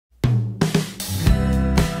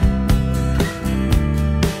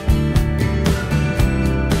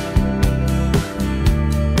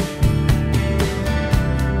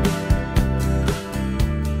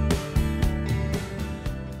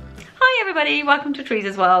everybody, welcome to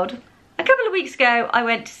Teresa's World. A couple of weeks ago I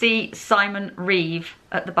went to see Simon Reeve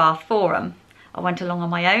at the Bath Forum. I went along on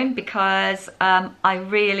my own because I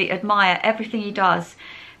really admire everything he does,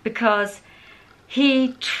 because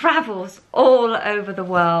he travels all over the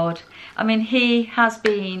world. I mean, he has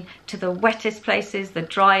been to the wettest places, the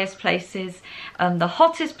driest places, the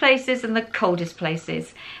hottest places and the coldest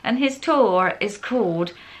places. And his tour is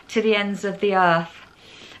called To the Ends of the Earth.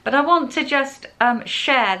 But I want to just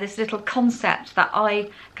share this little concept that I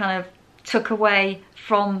kind of took away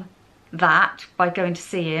from that by going to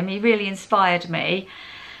see him. He really inspired me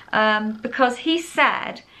because he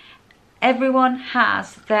said everyone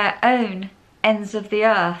has their own ends of the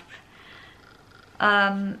earth.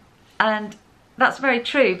 And that's very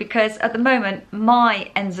true, because at the moment my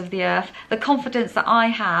ends of the earth, the confidence that I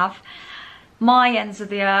have, my ends of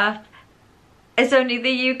the earth is only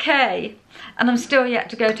the UK, and I'm still yet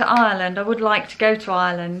to go to Ireland. I would like to go to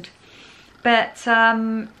Ireland, but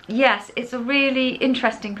yes, it's a really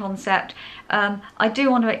interesting concept. I do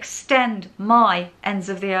want to extend my ends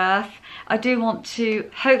of the earth. I do want to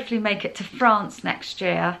hopefully make it to France next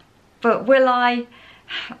year, but will I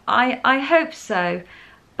hope so.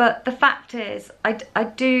 But the fact is, I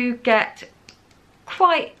do get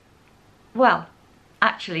quite, well,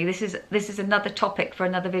 actually this is another topic for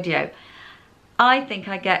another video. I think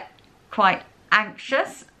I get quite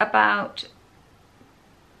anxious about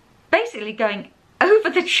basically going over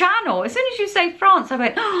the channel. As soon as you say France, I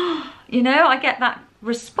went, oh, you know, I get that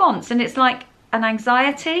response, and it's like an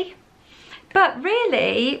anxiety. But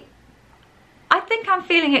really, I think I'm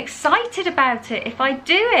feeling excited about it if I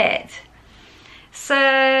do it.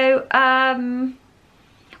 So,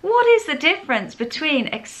 what is the difference between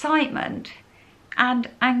excitement and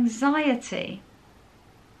anxiety?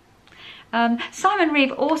 Simon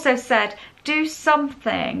Reeve also said, do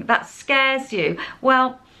something that scares you.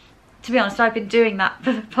 Well, to be honest, I've been doing that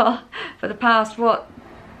for the past, what,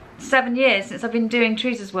 7 years since I've been doing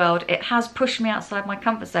Teresa's World. It has pushed me outside my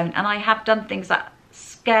comfort zone, and I have done things that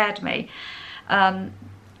scared me.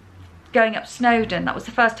 Going up Snowdon, that was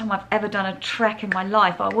the first time I've ever done a trek in my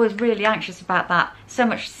life. I was really anxious about that, so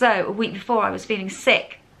much so a week before I was feeling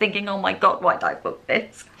sick, thinking, oh my God, why did I book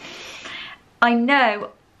this? I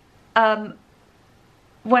know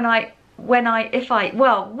when I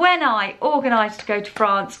organise to go to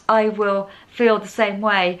France, I will feel the same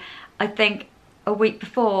way. I think a week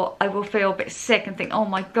before I will feel a bit sick and think, oh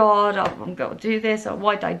my God, I'm going to do this, or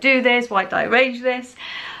why did I do this, why did I arrange this?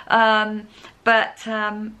 But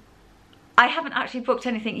I haven't actually booked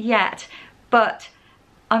anything yet, but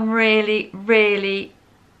I'm really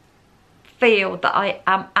feel that I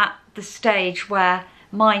am at the stage where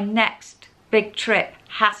my next big trip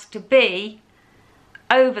has to be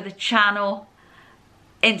over the channel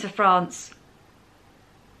into France.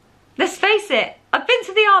 Let's face it, I've been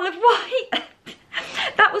to the Isle of Wight.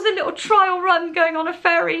 That was a little trial run, going on a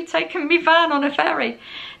ferry, taking me van on a ferry.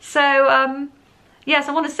 So yes,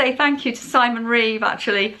 I want to say thank you to Simon Reeve,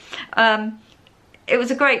 actually. It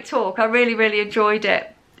was a great talk. I really enjoyed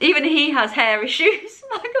it. Even he has hair issues.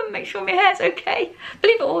 I gotta make sure my hair's okay.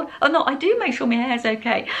 Believe it or not, I do make sure my hair's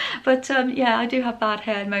okay. But yeah, I do have bad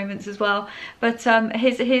hair moments as well. But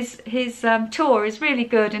his tour is really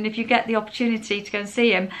good, and if you get the opportunity to go and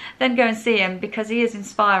see him, then go and see him, because he is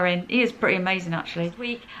inspiring. He is pretty amazing, actually. This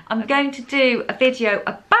week I'm going to do a video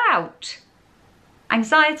about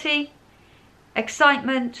anxiety,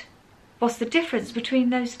 excitement. What's the difference between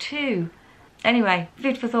those two? Anyway,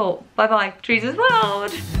 food for thought. Bye bye, Teresa's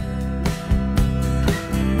World.